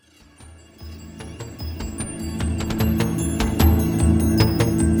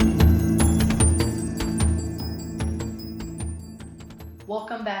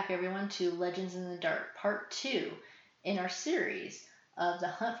Welcome back, everyone, to Legends in the Dark, Part 2 in our series of The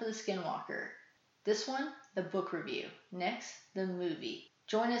Hunt for the Skinwalker. This one, the book review. Next, the movie.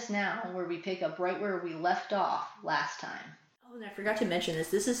 Join us now where we pick up right where we left off last time. Oh, and I forgot to mention this.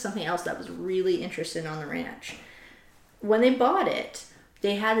 This is something else that was really interesting on the ranch. When they bought it,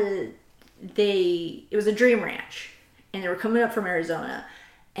 it was a dream ranch, and they were coming up from Arizona,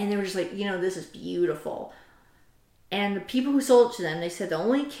 and they were just like, this is beautiful. And the people who sold it to them, they said the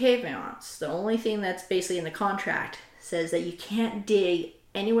only caveats, the only thing that's basically in the contract says that you can't dig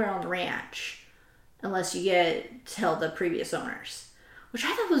anywhere on the ranch unless you tell the previous owners, which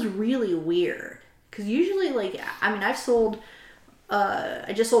I thought was really weird. Because usually, I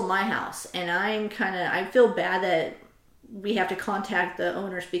just sold my house, and I feel bad that we have to contact the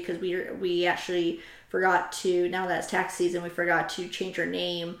owners because we actually forgot to, now that it's tax season, we forgot to change our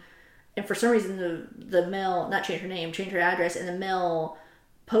name. And for some reason, the mail, not change her name, change her address, and the mail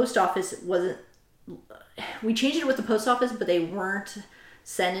post office wasn't, we changed it with the post office, but they weren't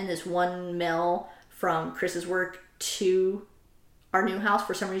sending this one mail from Chris's work to our new house.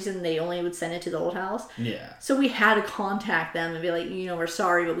 For some reason, they only would send it to the old house. Yeah. So we had to contact them and be like, we're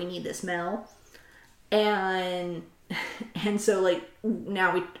sorry, but we need this mail. And so,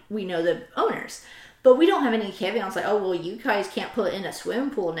 now we know the owners. But we don't have any caveats like, oh, well, you guys can't put in a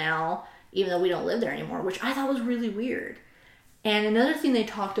swimming pool now, even though we don't live there anymore, which I thought was really weird. And another thing they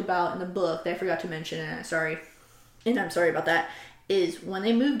talked about in the book that I forgot to mention, and I'm sorry about that, is when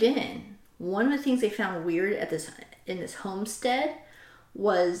they moved in, one of the things they found weird in this homestead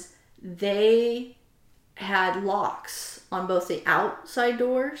was they had locks on both the outside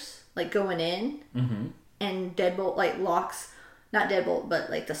doors, going in, and deadbolt, locks, not deadbolt,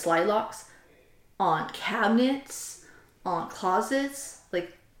 but the slide locks, on cabinets, on closets.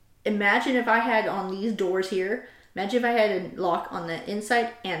 Imagine if I had on these doors here, imagine if I had a lock on the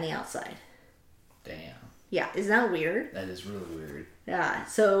inside and the outside. Damn. Yeah, isn't that weird? That is really weird. Yeah,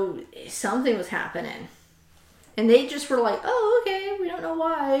 so something was happening. And they just were like, oh, okay, we don't know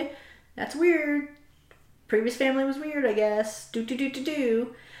why. That's weird. Previous family was weird, I guess. Do. And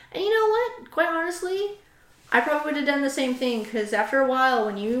you know what? Quite honestly, I probably would have done the same thing, because after a while,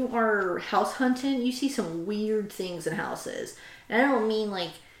 when you are house hunting, you see some weird things in houses. And I don't mean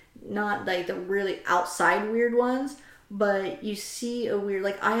not the really outside weird ones, but you see a weird,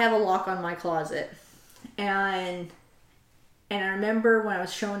 I have a lock on my closet. And I remember when I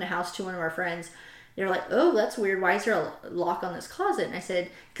was showing the house to one of our friends, they were like, oh, that's weird. Why is there a lock on this closet? And I said,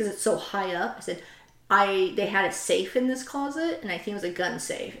 because it's so high up. I said, they had a safe in this closet, and I think it was a gun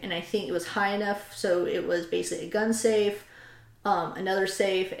safe, and I think it was high enough so it was basically a gun safe, another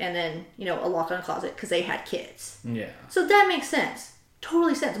safe, and then a lock on a closet because they had kids. Yeah. So that makes sense,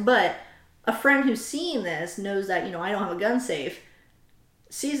 totally sense. But a friend who's seeing this knows that I don't have a gun safe,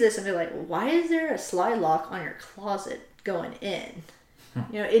 sees this and they're like, why is there a slide lock on your closet going in?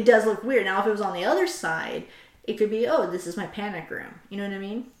 It does look weird. Now if it was on the other side, it could be, oh, this is my panic room. You know what I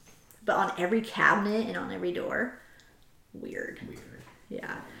mean? But on every cabinet and on every door, weird.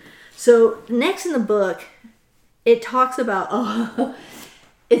 Yeah. So next in the book, it talks about,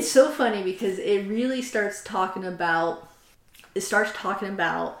 it's so funny because it really starts talking about the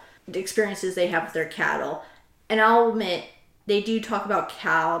experiences they have with their cattle. And I'll admit, they do talk about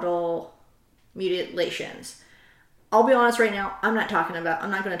cattle mutilations. I'll be honest right now, I'm not going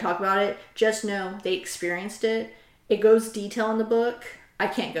to talk about it. Just know they experienced it. It goes detail in the book. I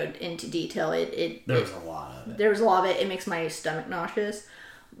can't go into detail. There was a lot of it. There was a lot of it. It makes my stomach nauseous.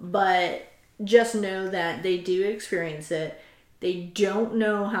 But just know that they do experience it. They don't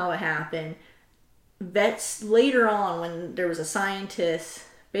know how it happened. Vets, later on, when there was a scientist,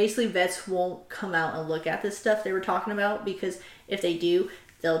 basically vets won't come out and look at this stuff they were talking about, because if they do,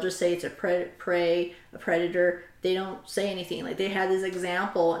 they'll just say it's a prey, a predator. They don't say anything. They had this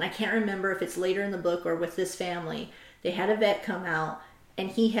example, and I can't remember if it's later in the book or with this family. They had a vet come out, and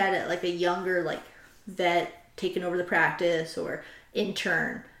he had a younger vet taking over the practice, or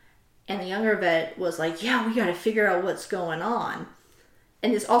intern. And the younger vet was like, yeah, we got to figure out what's going on.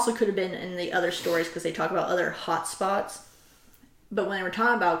 And this also could have been in the other stories because they talk about other hot spots. But when they were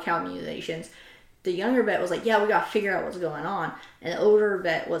talking about cow mutilations, the younger vet was like, yeah, we got to figure out what's going on. And the older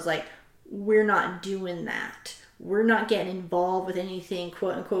vet was like, we're not doing that. We're not getting involved with anything,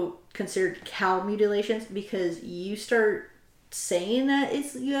 quote unquote, considered cow mutilations, because you start saying that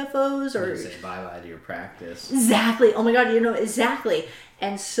it's UFOs, or you say bye to your practice. Exactly. Oh my God, exactly.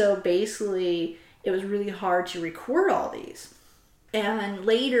 And so basically it was really hard to record all these. And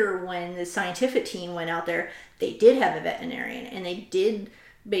later, when the scientific team went out there, they did have a veterinarian, and they did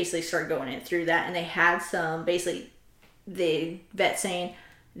basically start going in through that, and they had some, basically the vet saying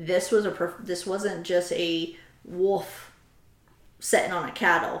this wasn't just a wolf sitting on a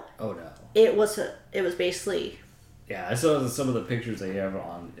cattle. Oh no. It was basically. Yeah, I saw some of the pictures they have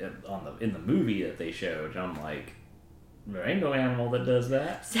in the movie that they showed, and I'm like, there ain't no animal that does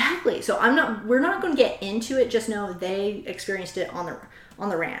that. Exactly. So we're not going to get into it. Just know they experienced it on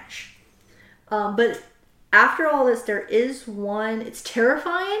the ranch. But after all this, there is one. It's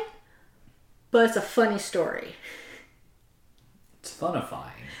terrifying, but it's a funny story. It's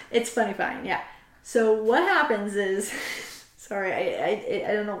funifying. It's funifying, yeah. So what happens is, sorry,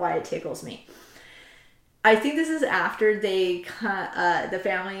 I don't know why it tickles me. I think this is after the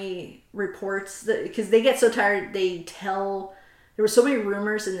family reports because they get so tired. There were so many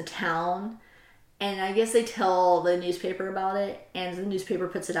rumors in the town, and I guess they tell the newspaper about it, and the newspaper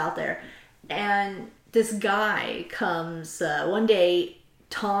puts it out there. And this guy comes one day.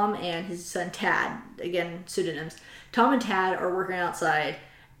 Tom and his son Tad, again pseudonyms. Tom and Tad are working outside,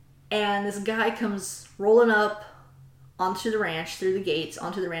 and this guy comes rolling up onto the ranch through the gates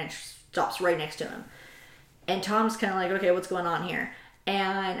onto the ranch, stops right next to him. And Tom's kind of like, okay, what's going on here?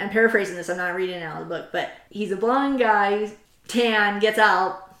 And I'm paraphrasing this, I'm not reading it out of the book, but he's a blonde guy, tan, gets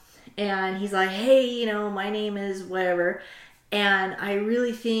out, and he's like, hey, my name is whatever, and I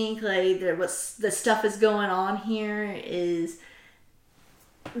really think like what's the stuff is going on here is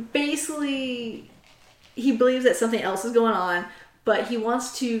basically he believes that something else is going on, but he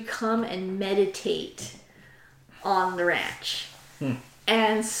wants to come and meditate on the ranch.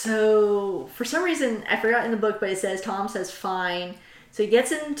 And so, for some reason, I forgot in the book, but it says, Tom says, fine. So he gets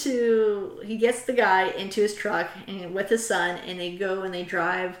the guy into his truck and with his son, and they go and they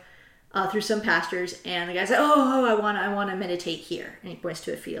drive through some pastures, and the guy's like, oh, I want to meditate here. And he points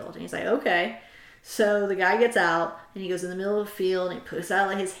to a field, and he's like, okay. So the guy gets out, and he goes in the middle of the field, and he puts out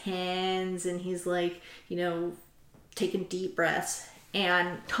like his hands, and he's like, taking deep breaths.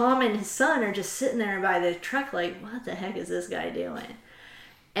 And Tom and his son are just sitting there by the truck like, what the heck is this guy doing?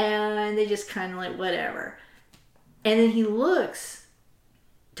 And they just kind of like, whatever. And then he looks,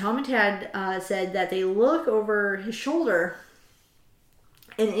 Tom and Tad said that they look over his shoulder,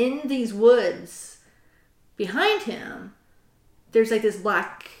 and in these woods behind him, there's like this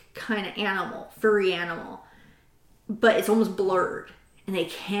black kind of animal, furry animal, but it's almost blurred, and they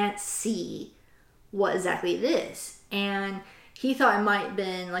can't see what exactly it is. And he thought it might have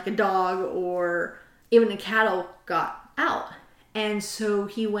been like a dog or even a cattle got out. And so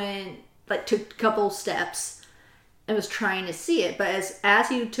he went, took a couple steps and was trying to see it. But as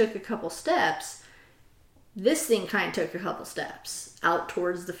he took a couple steps, this thing kind of took a couple steps out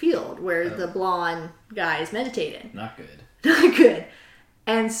towards the field where the blonde guy is meditating. Not good. Not good.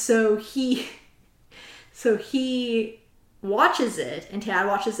 And so he watches it, and Tad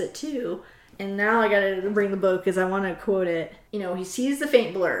watches it too. And now I gotta bring the book because I want to quote it. He sees the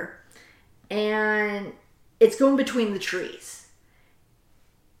faint blur, and it's going between the trees.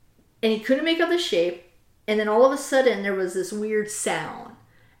 And he couldn't make out the shape, and then all of a sudden there was this weird sound,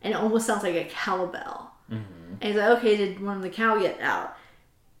 and it almost sounds like a cowbell. Mm-hmm. And he's like, okay, did one of the cow get out?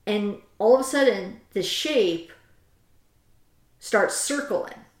 And all of a sudden, the shape starts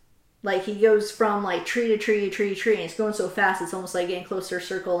circling. Like he goes from like tree to tree to tree to tree, and it's going so fast it's almost like getting closer,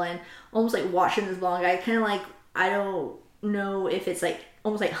 circling, almost like watching this blonde guy. Kind of like, I don't know if it's like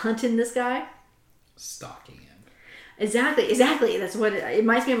almost like hunting this guy. Stalking him. Exactly. That's what it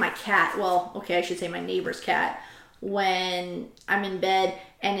reminds me of my cat. Well, okay, I should say my neighbor's cat. When I'm in bed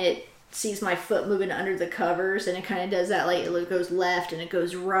and it sees my foot moving under the covers, and it kind of does that, like it goes left and it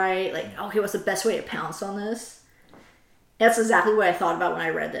goes right. Like, okay, what's the best way to pounce on this? That's exactly what I thought about when I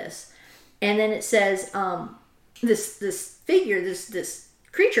read this. And then it says, this figure, this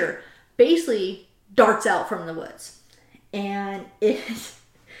creature, basically darts out from the woods, and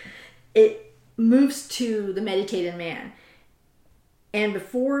it moves to the meditated man. And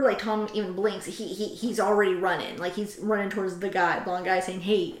before like Tom even blinks, he's already running. Like he's running towards the blonde guy, saying,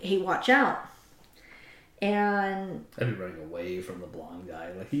 "Hey, watch out!" And I'd be running away from the blonde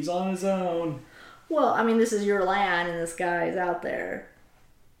guy, like he's on his own. Well, I mean, this is your land, and this guy's out there,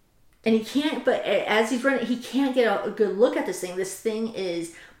 and he can't. But as he's running, he can't get a good look at this thing. This thing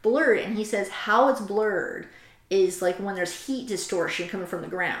is blurred, and he says how it's blurred is like when there's heat distortion coming from the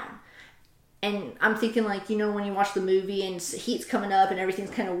ground. And I'm thinking, like, when you watch the movie and heat's coming up and everything's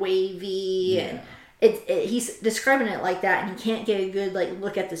kind of wavy, yeah. And he's describing it like that, and he can't get a good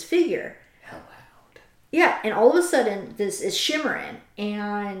look at this figure. Hell out. Yeah, and all of a sudden this is shimmering,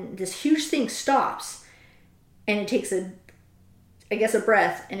 and this huge thing stops, and it takes a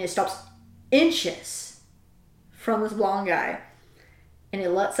breath, and it stops inches from this blonde guy, and it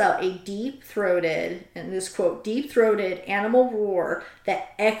lets out a deep-throated, and this quote, deep-throated animal roar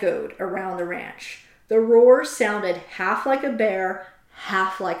that echoed around the ranch. The roar sounded half like a bear,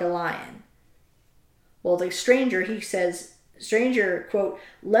 half like a lion. Well, the stranger, he says, quote,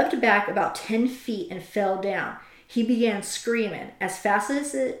 leapt back about 10 feet and fell down. He began screaming. As fast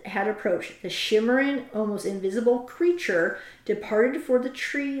as it had approached, the shimmering, almost invisible creature departed for the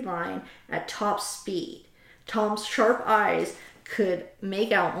tree line at top speed. Tom's sharp eyes could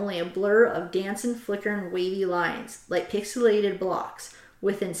make out only a blur of dancing, flickering, wavy lines, like pixelated blocks.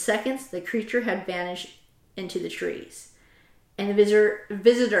 Within seconds, the creature had vanished into the trees. And the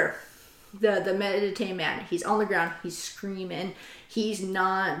visitor, the meditating man, he's on the ground, he's screaming, he's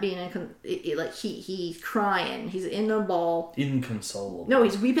not being, he's crying, he's in the ball. Inconsolable. No,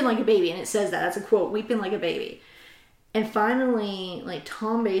 he's weeping like a baby, and it says that. That's a quote, weeping like a baby. And finally,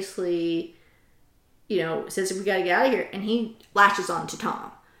 Tom basically, says, we gotta get out of here, and he latches on to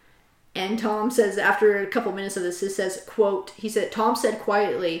Tom. And Tom says, after a couple minutes of this, quote, Tom said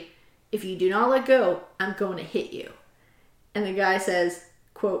quietly, if you do not let go, I'm going to hit you. And the guy says,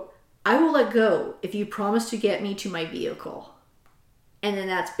 quote, I will let go if you promise to get me to my vehicle. And then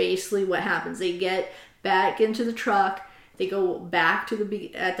that's basically what happens. They get back into the truck, they go back to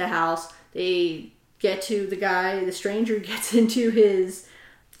the house, they get to the stranger gets into his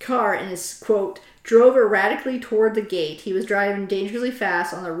car and is, quote, drove erratically toward the gate. He was driving dangerously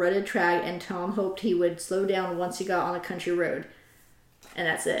fast on the rutted track, and Tom hoped he would slow down once he got on the country road. And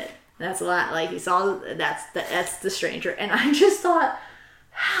that's it. That's a lot. He saw that's the stranger. And I just thought,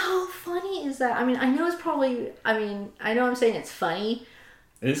 how funny is that? I mean, I know it's probably, I know I'm saying it's funny.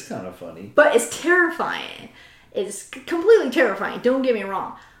 It's kind of funny. But it's terrifying. It's completely terrifying. Don't get me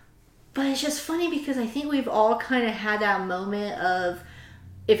wrong. But it's just funny because I think we've all kind of had that moment of,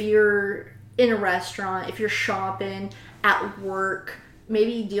 if you're in a restaurant, if you're shopping, at work,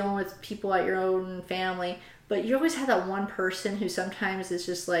 maybe dealing with people at your own family, but you always have that one person who sometimes is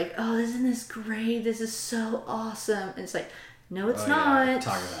just like, oh, isn't this great? This is so awesome. And it's like, no, it's not. Yeah.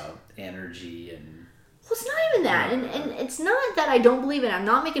 Talking about energy and... Well, it's not even that. And it's not that I don't believe it. I'm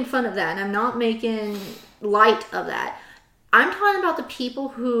not making fun of that. And I'm not making light of that. I'm talking about the people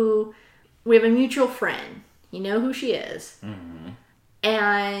who... We have a mutual friend. You know who she is. Mm-hmm.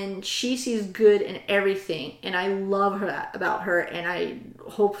 And she sees good in everything. And I love her about her. And I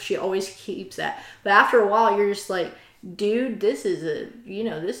hope she always keeps that. But after a while, you're just like, dude, this is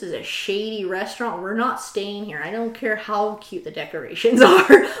a shady restaurant. We're not staying here. I don't care how cute the decorations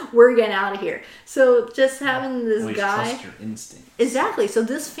are. We're getting out of here. So just having this guy... Trust your instincts. Exactly. So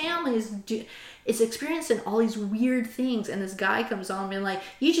this family is experiencing all these weird things, and this guy comes on being like,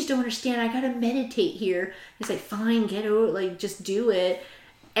 you just don't understand, I gotta meditate here. He's like, fine, get over, just do it.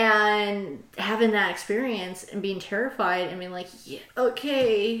 And having that experience and being terrified and being like, yeah,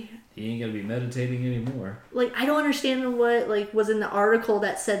 okay. He ain't gonna be meditating anymore. I don't understand what was in the article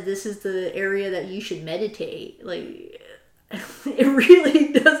that said this is the area that you should meditate. It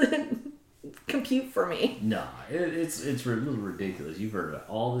really doesn't compute for me. No, it's a little ridiculous. You've heard about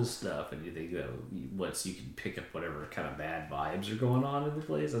all this stuff, and you think, you can pick up whatever kind of bad vibes are going on in the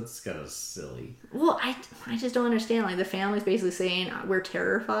place. That's kind of silly. Well, I just don't understand. The family's basically saying we're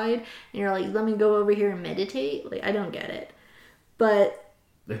terrified, and you're like, let me go over here and meditate. I don't get it. But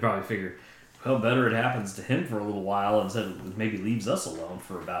they probably figure, well, better it happens to him for a little while instead of maybe leaves us alone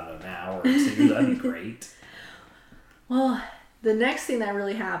for about an hour or two. That'd be great. Well, the next thing that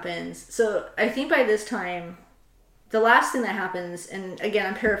really happens, so I think by this time, the last thing that happens, and again,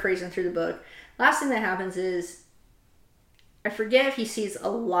 I'm paraphrasing through the book, last thing that happens is, I forget if he sees a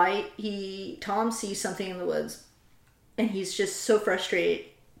light, Tom sees something in the woods, and he's just so frustrated,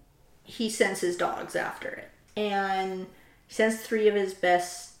 he sends his dogs after it. And he sends 3 of his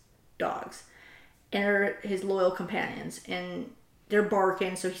best dogs, and they're his loyal companions, and they're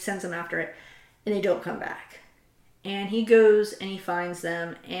barking, so he sends them after it, and they don't come back. And he goes and he finds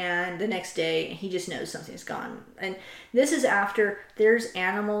them, and the next day he just knows something's gone. And this is after there's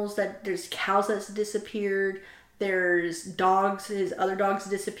cows that's disappeared, there's dogs, his other dogs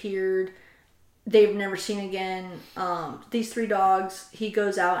disappeared, they've never seen again. These 3 dogs, he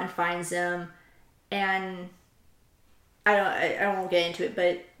goes out and finds them, and I won't get into it,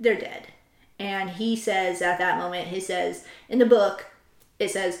 but they're dead. And he says at that moment, in the book, it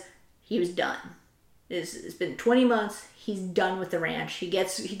says he was done. It's been 20 months. He's done with the ranch. He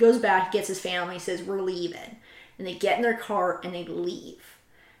goes back, gets his family, says, we're leaving. And they get in their car and they leave.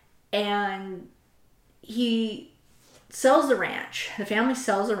 And he sells the ranch. The family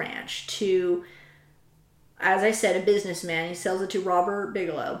sells the ranch to, as I said, a businessman. He sells it to Robert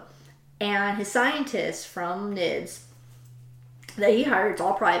Bigelow. And his scientists from NIDS that he hired. It's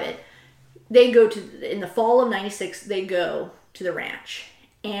all private. They go to, in the fall of 96, they go to the ranch.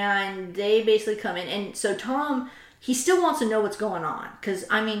 And they basically come in. And so Tom, he still wants to know what's going on. Because,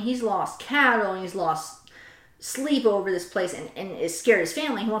 I mean, he's lost cattle and he's lost sleep over this place and is scared his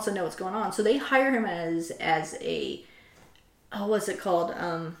family. He wants to know what's going on. So they hire him as a, what's it called?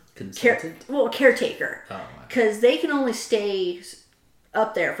 Consultant? Caretaker. Oh, because they can only stay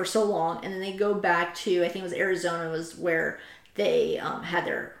up there for so long, and then they go back to, I think it was Arizona, was where they had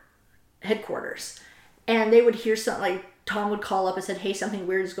their headquarters. And they would hear something, like Tom would call up and said, hey, something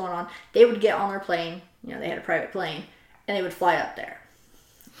weird is going on. They would get on their plane, they had a private plane, and they would fly up there.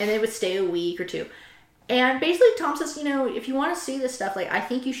 And they would stay a week or two. And basically Tom says, if you want to see this stuff, like, I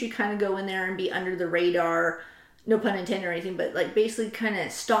think you should kind of go in there and be under the radar, no pun intended or anything, but like basically kind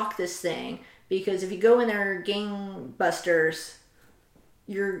of stalk this thing, because if you go in there gangbusters,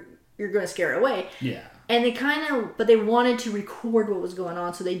 you're going to scare it away. Yeah. And but they wanted to record what was going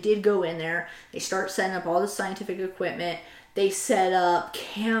on, so they did go in there. They start setting up all the scientific equipment. They set up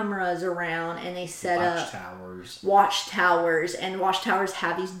cameras around, and they set up watchtowers. And watchtowers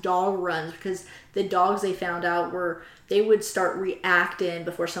have these dog runs, because the dogs, they found out, they would start reacting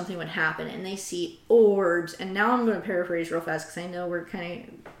before something would happen, and they see orbs. And now I'm going to paraphrase real fast because I know we're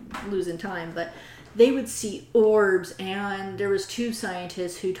kind of losing time, but they would see orbs. And there was 2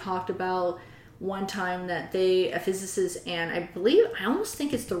 scientists who talked about one time that a physicist, and I almost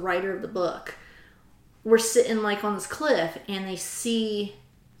think it's the writer of the book, were sitting like on this cliff, and they see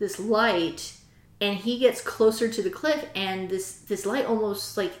this light, and he gets closer to the cliff, and this light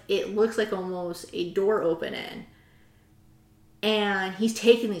almost, like, it looks like almost a door opening. And he's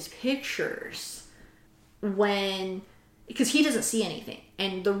taking these pictures because he doesn't see anything.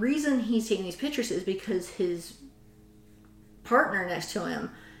 And the reason he's taking these pictures is because his partner next to him,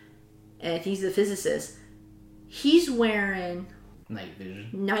 and he's the physicist, he's wearing night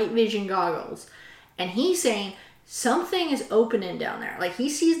vision goggles. And he's saying something is opening down there. Like, he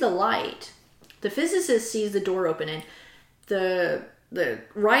sees the light. The physicist sees the door opening. The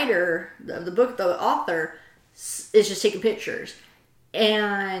writer of the book, the author, is just taking pictures,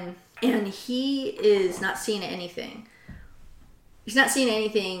 and he is not seeing anything. He's not seeing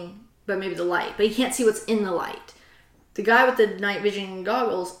anything but maybe the light, but he can't see what's in the light. The guy with the night vision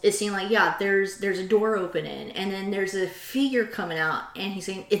goggles is seeing, like, yeah, there's a door opening, and then there's a figure coming out, and he's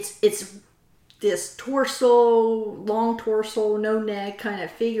saying it's this long torso, no neck kind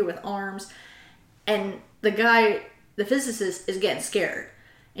of figure with arms, and the guy, the physicist, is getting scared,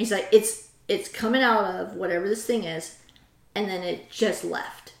 and he's like, it's coming out of whatever this thing is, and then it just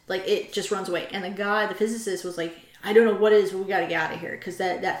left. Like, it just runs away. And the guy, the physicist, was like, I don't know what it is, but we got to get out of here, because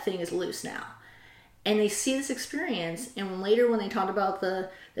that thing is loose now. And they see this experience, and later when they talked about the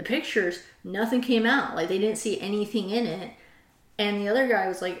pictures, nothing came out. Like, they didn't see anything in it. And the other guy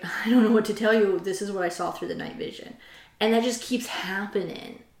was like, I don't know what to tell you. This is what I saw through the night vision. And that just keeps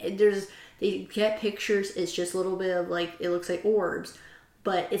happening. They get pictures, it's just a little bit of, like, it looks like orbs,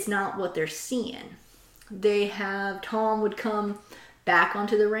 but it's not what they're seeing. Tom would come back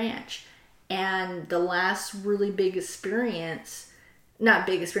onto the ranch, and the last really big experience, not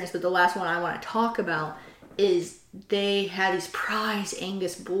big experience, but the last one I want to talk about, is they had these prize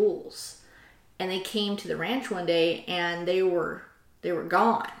Angus bulls, and they came to the ranch one day, and they were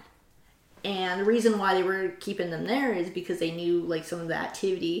gone. And the reason why they were keeping them there is because they knew, like, some of the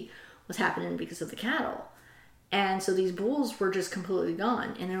activity was happening because of the cattle. And so these bulls were just completely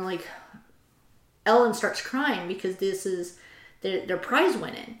gone. And they're like, Ellen starts crying because they're prize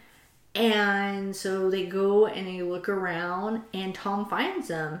winning. And so they go and they look around, and Tom finds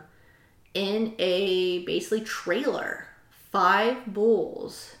them in a basically trailer. 5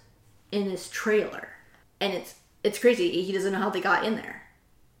 bulls in this trailer. And it's crazy. He doesn't know how they got in there.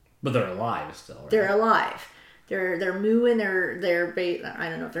 But they're alive still, right? They're alive. They're mooing. I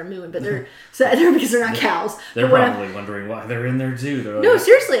don't know if they're mooing, but they're because they're not cows. They're probably wondering why they're in there too. No,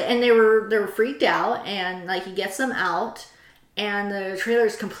 seriously, and they were freaked out, and like he gets them out, and the trailer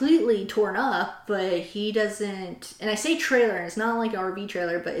is completely torn up, but he doesn't. And I say trailer, and it's not like an RV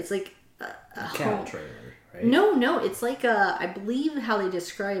trailer, but it's like a cattle trailer, right? No, it's like I believe how they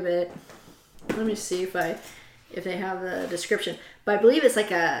describe it. Let me see if they have the description, but I believe it's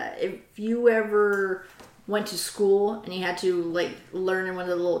like if you ever went to school and you had to like learn in one of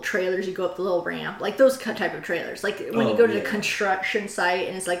the little trailers, you go up the little ramp, like those type of trailers, like when you go to the construction site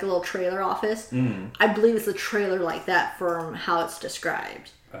and it's like a little trailer office. I believe it's a trailer like that from how it's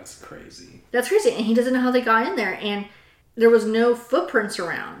described. That's crazy. And he doesn't know how they got in there, and there was no footprints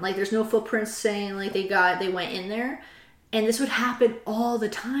around. Like there's no footprints saying like they went in there. And this would happen all the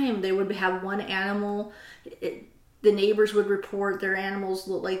time. They would have one animal the neighbors would report their animals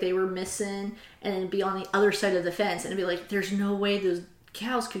looked like they were missing, and it'd be on the other side of the fence, and it'd be like, there's no way those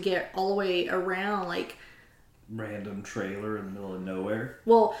cows could get all the way around, like, random trailer in the middle of nowhere.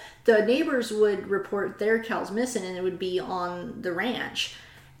 well, the neighbors would report their cows missing, and it would be on the ranch,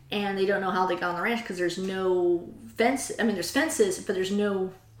 and they don't know how they got on the ranch because there's no fence. I mean, there's fences, but there's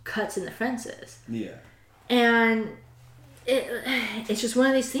no cuts in the fences. Yeah. And it's just one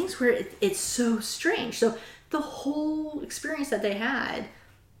of these things where it's so strange. So the whole experience that they had,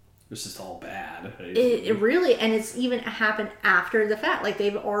 It's just all bad. it really, and it's even happened after the fact. Like,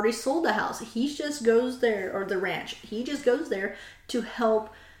 they've already sold the house. He just goes there, or the ranch. He just goes there to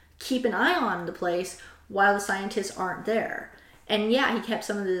help keep an eye on the place while the scientists aren't there. And yeah, he kept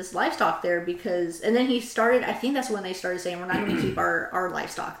some of this livestock there because, and then he started, I think that's when they started saying, we're not going to keep our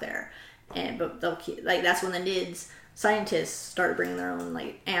livestock there. But they'll keep, like, that's when the NIDS scientists started bringing their own,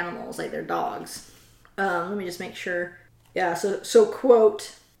 like, animals, like their dogs. Let me just make sure. Yeah, so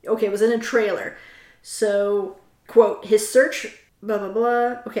quote, okay, it was in a trailer. So, quote, his search, blah, blah,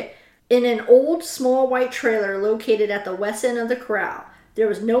 blah. Okay. In an old, small white trailer located at the west end of the corral, there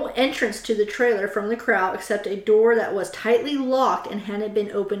was no entrance to the trailer from the corral except a door that was tightly locked and hadn't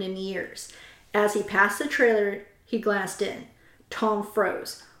been opened in years. As he passed the trailer, he glanced in. Tom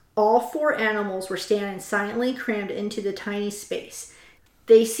froze. All 4 animals were standing silently crammed into the tiny space.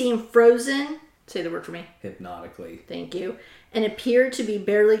 They seemed frozen, say the word for me. Hypnotically. Thank you. And appeared to be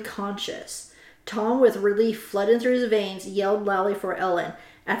barely conscious. Tom, with relief flooding through his veins, yelled loudly for Ellen.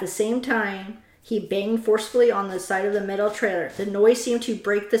 At the same time, he banged forcefully on the side of the metal trailer. The noise seemed to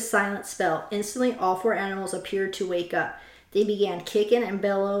break the silent spell. Instantly, all 4 animals appeared to wake up. They began kicking and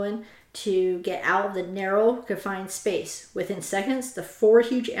bellowing to get out of the narrow, confined space. Within seconds, the 4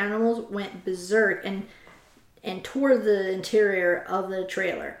 huge animals went berserk and tore the interior of the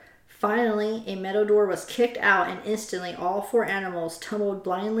trailer. Finally, a metal door was kicked out, and instantly all 4 animals tumbled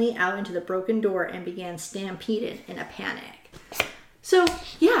blindly out into the broken door and began stampeding in a panic. So,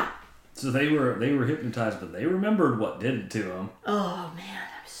 yeah. So they were hypnotized, but they remembered what did it to them. Oh man,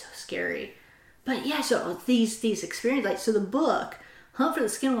 that was so scary. But yeah, so these experiences, like, so the book Hunt for the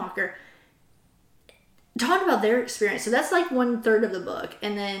Skinwalker talked about their experience. So that's like 1/3 of the book,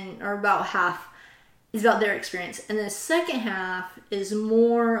 and then, or about half, is about their experience. And the second half is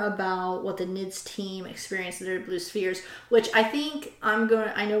more about what the NIDS team experienced at their Blue Spheres, which I think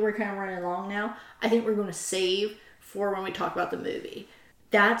I know we're kind of running along now. I think we're going to save for when we talk about the movie.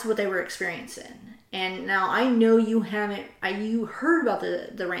 That's what they were experiencing. And now I know you heard about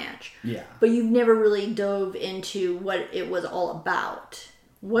the ranch. Yeah. But you've never really dove into what it was all about.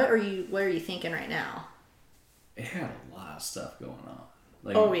 What are you thinking right now? It had a lot of stuff going on.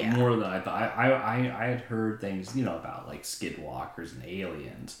 Like, oh yeah. More than I thought. I had heard things, about like skinwalkers and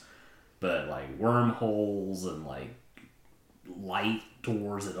aliens, but like wormholes and like light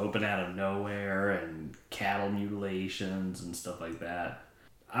doors that open out of nowhere and cattle mutilations and stuff like that.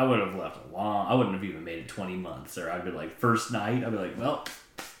 I would have left I wouldn't have even made it 20 months there. I'd be like, first night, I'd be like, well,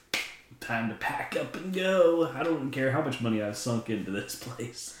 time to pack up and go. I don't care how much money I've sunk into this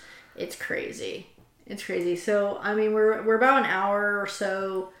place. It's crazy. So, I mean, we're about an hour or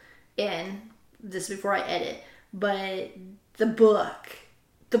so in this before I edit, but the book,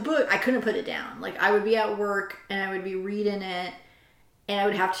 I couldn't put it down. Like, I would be at work and I would be reading it, and I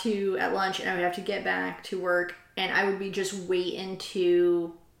would have to, at lunch, and I would have to get back to work, and I would be just waiting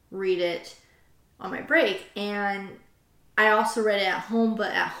to read it on my break. And I also read it at home,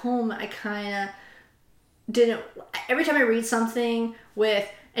 but at home I kind of didn't, every time I read something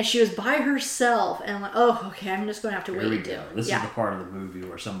and she was by herself, and I'm like, oh, okay, I'm just going to have to wait. Here we go. This is the part of the movie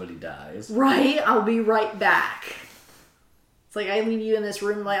where somebody dies. Right? I'll be right back. It's like, I leave you in this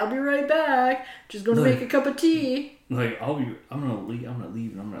room, like, I'll be right back. Just going to make a cup of tea. Like, I'm gonna leave,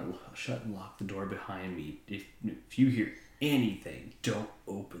 and I'm gonna shut and lock the door behind me. If you hear anything, don't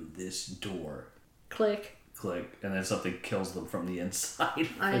open this door. Click. And then something kills them from the inside.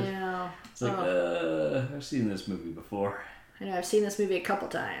 I know. It's like, I've seen this movie before. I know, I've seen this movie a couple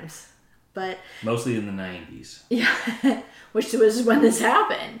times. But mostly in the 90s. Yeah, which was when this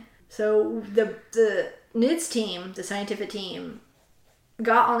happened. So the NIDS team, the scientific team,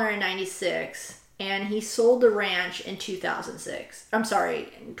 got on there in 96, and he sold the ranch in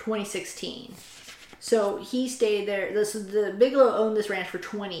 2016. So he stayed there. The Bigelow owned this ranch for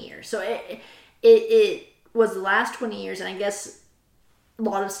 20 years. So it was the last 20 years, and I guess a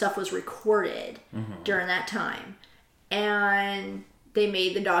lot of stuff was recorded during that time. And they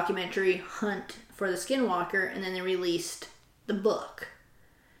made the documentary Hunt for the Skinwalker, and then they released the book.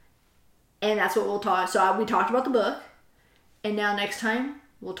 And that's what we'll talk. So we talked about the book, and now next time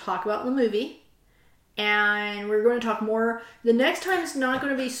we'll talk about the movie, And we're going to talk more. The next time is not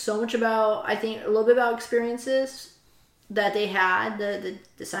going to be so much about, I think, a little bit about experiences that they had,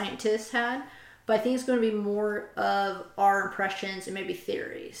 the scientists had. But I think it's going to be more of our impressions and maybe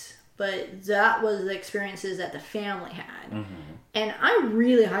theories. But that was the experiences that the family had. Mm-hmm. And I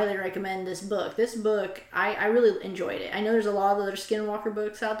really highly recommend this book. This book, I really enjoyed it. I know there's a lot of other Skinwalker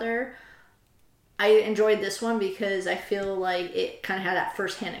books out there. I enjoyed this one because I feel like it kind of had that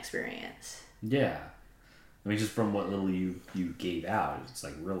first-hand experience. Yeah. I mean, just from what little you gave out, it's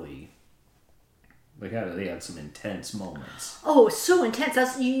like really... They had some intense moments. Oh, so intense.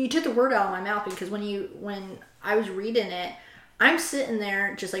 That's you took the word out of my mouth, because when I was reading it, I'm sitting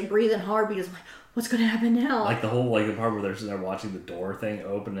there just like breathing hard because I'm like, what's going to happen now? Like the whole the part where they're sitting there watching the door thing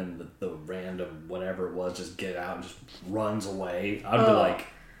open and the random whatever it was just get out and just runs away. I'd be like...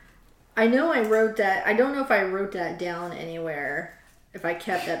 I know I wrote that. I don't know if I wrote that down anywhere. If I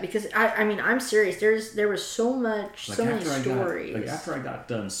kept that, because I mean, I'm serious. There was so many stories. After I got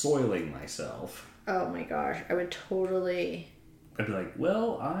done soiling myself. Oh my gosh, I would totally... I'd be like,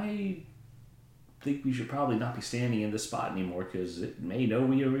 well, I think we should probably not be standing in this spot anymore because it may know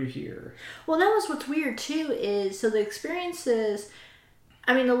we are here. Well, that was what's weird too, is so the experiences,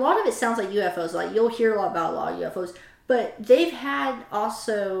 I mean, a lot of it sounds like UFOs. Like, you'll hear about a lot of UFOs, but they've had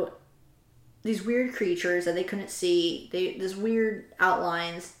also these weird creatures that they couldn't see, this weird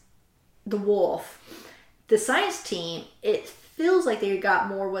outlines, the wolf. The science team, it feels like they got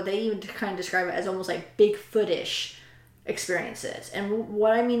more what they even kind of describe it as almost like Bigfoot-ish experiences. And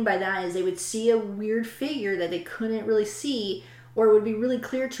what I mean by that is they would see a weird figure that they couldn't really see, or it would be really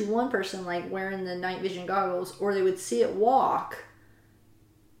clear to one person, like wearing the night vision goggles, or they would see it walk,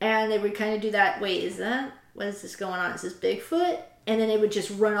 and they would kind of do that, what is this going on? Is this Bigfoot? And then it would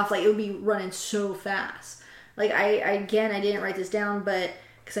just run off, like it would be running so fast. Like I didn't write this down, but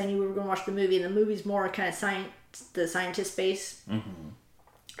because I knew we were going to watch the movie, and the movie's more kind of the scientist space. Mm-hmm.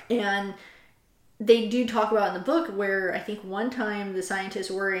 And they do talk about in the book where I think one time the scientists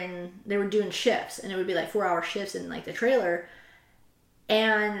they were doing shifts, and it would be like 4-hour shifts in like the trailer.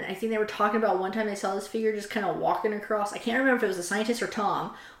 And I think they were talking about one time they saw this figure just kind of walking across. I can't remember if it was a scientist or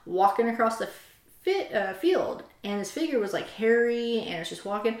Tom walking across the field, and this figure was like hairy and it's just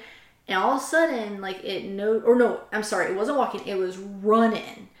walking, and all of a sudden it wasn't walking, it was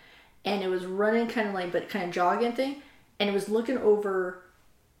running, and it was running kind of like, but kind of jogging thing, and it was looking over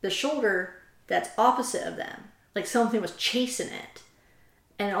the shoulder that's opposite of them, like something was chasing it,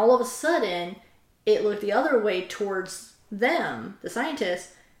 and all of a sudden it looked the other way towards them, the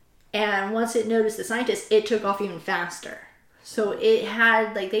scientists, and once it noticed the scientists, it took off even faster. So it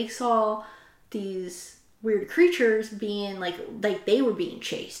had, like, they saw these weird creatures being like they were being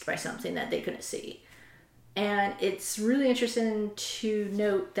chased by something that they couldn't see. And it's really interesting to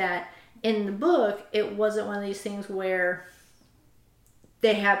note that in the book, it wasn't one of these things where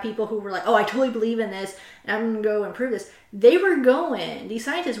they have people who were like, oh, I totally believe in this, and I'm going to go and prove this. These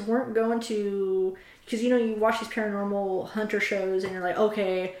scientists weren't going to, because, you watch these paranormal hunter shows, and you're like,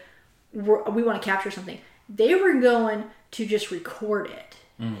 okay, we want to capture something. They were going to just record it.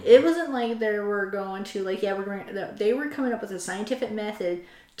 It wasn't like they were going to, like, they were coming up with a scientific method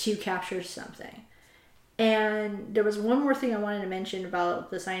to capture something. And there was one more thing I wanted to mention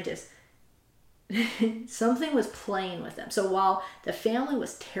about the scientists. Something was playing with them. So while the family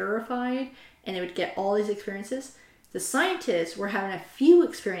was terrified and they would get all these experiences, the scientists were having a few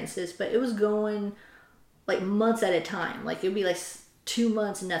experiences, but it was going like months at a time. Like, it would be like 2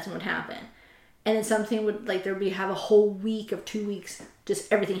 months and nothing would happen. And then something would, like, have a whole week of 2 weeks,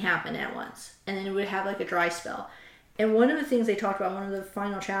 just everything happened at once. And then it would have, like, a dry spell. And one of the things they talked about, one of the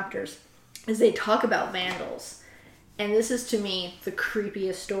final chapters, is they talk about vandals. And this is, to me, the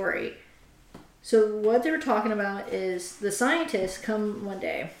creepiest story. So what they were talking about is the scientists come one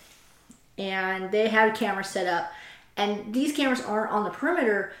day, and they had a camera set up. And these cameras aren't on the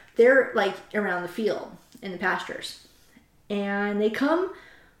perimeter. They're, like, around the field, in the pastures. And they come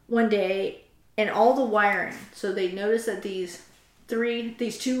one day, and all the wiring, so they notice that these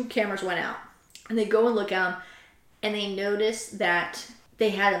 2 cameras went out, and they go and look at them, and they notice that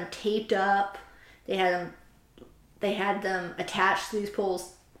they had them taped up, they had them attached to these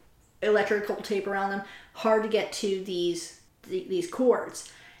poles, electrical tape around them, hard to get to these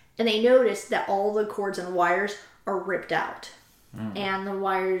cords, and they notice that all the cords and the wires are ripped out, and the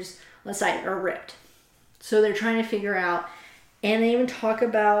wires on the side are ripped. So they're trying to figure out, and they even talk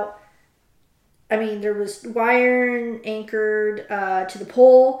about, there was wire anchored to the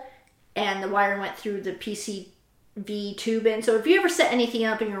pole, and the wire went through the V tube in. So if you ever set anything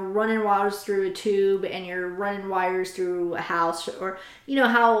up and you're running wires through a tube and you're running wires through a house, or you know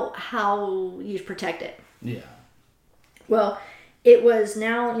how you protect it. Yeah. Well, it was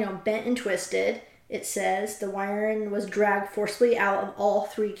now, bent and twisted. It says the wiring was dragged forcibly out of all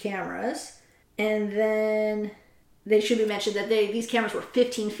 3 cameras. And then they should be mentioned that these cameras were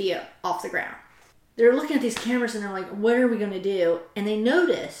 15 feet off the ground. They're looking at these cameras and they're like, what are we going to do? And they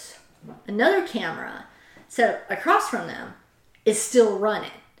notice another camera set across from them is still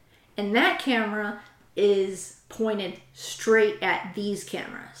running. And that camera is pointed straight at these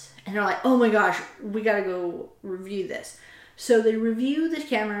cameras. And they're like, oh my gosh, we got to go review this. So they review the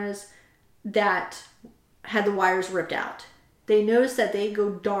cameras that had the wires ripped out. They notice that they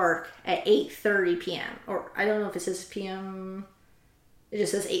go dark at 8:30 p.m. Or I don't know if it says p.m. It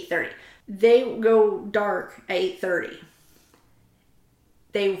just says 8:30. They go dark at 8:30.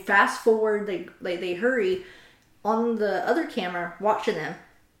 They fast forward. They hurry on the other camera, watching them.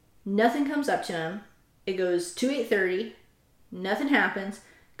 Nothing comes up to them. It goes to 8:30. Nothing happens.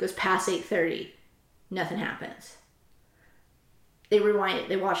 It goes past 8:30. Nothing happens. They rewind it.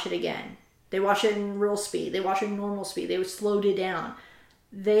 They watch it again. They watch it in real speed. They watch it in normal speed. They slowed it down.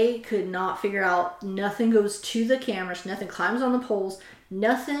 They could not figure out. Nothing goes to the cameras. Nothing climbs on the poles.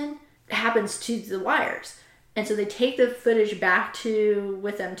 Nothing happens to the wires. And so they take the footage back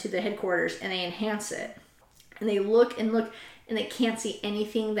with them to the headquarters and they enhance it. And they look and they can't see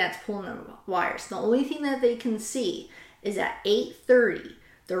anything that's pulling the wires. The only thing that they can see is at 8:30,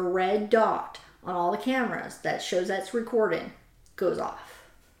 the red dot on all the cameras that shows that's recording goes off.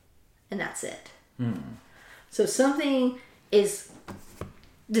 And that's it. So something is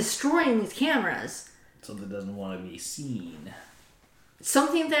destroying these cameras. Something doesn't want to be seen.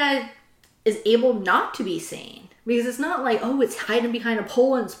 Something that is able not to be seen. Because it's not like, oh, it's hiding behind a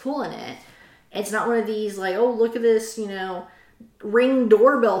pole and it's pulling it. It's not one of these like, oh, look at this, Ring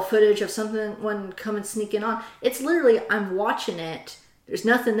doorbell footage of someone coming sneaking on. It's literally, I'm watching it. There's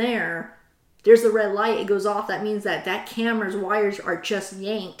nothing there. There's the red light. It goes off. That means that camera's wires are just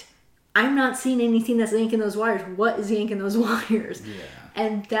yanked. I'm not seeing anything that's yanking those wires. What is yanking those wires? Yeah.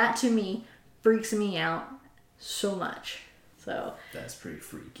 And that to me freaks me out so much. So that's pretty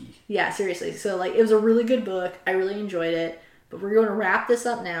freaky. Yeah, seriously. So it was a really good book. I really enjoyed it. But we're going to wrap this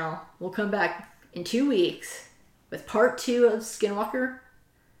up now. We'll come back in 2 weeks with part 2 of Skinwalker,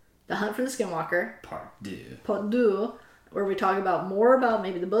 The Hunt for the Skinwalker. Part 2. Part 2, where we talk more about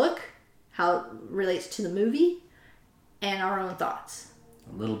maybe the book, how it relates to the movie, and our own thoughts.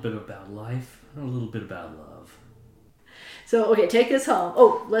 A little bit about life, and a little bit about love. So, okay, take us home.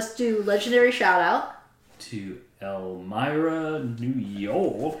 Oh, let's do legendary shout out. To Elmira, New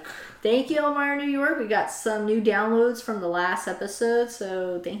York. Thank you, Elmira, New York. We got some new downloads from the last episode,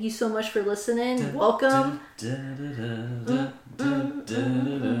 so thank you so much for listening. Welcome.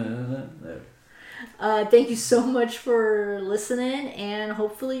 Thank you so much for listening, and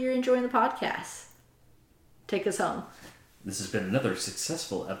hopefully you're enjoying the podcast. Take us home. This has been another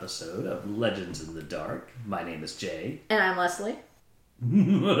successful episode of Legends in the Dark. My name is Jay. And I'm Leslie.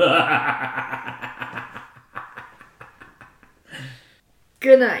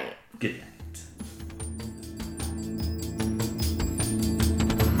 Good night. Good night.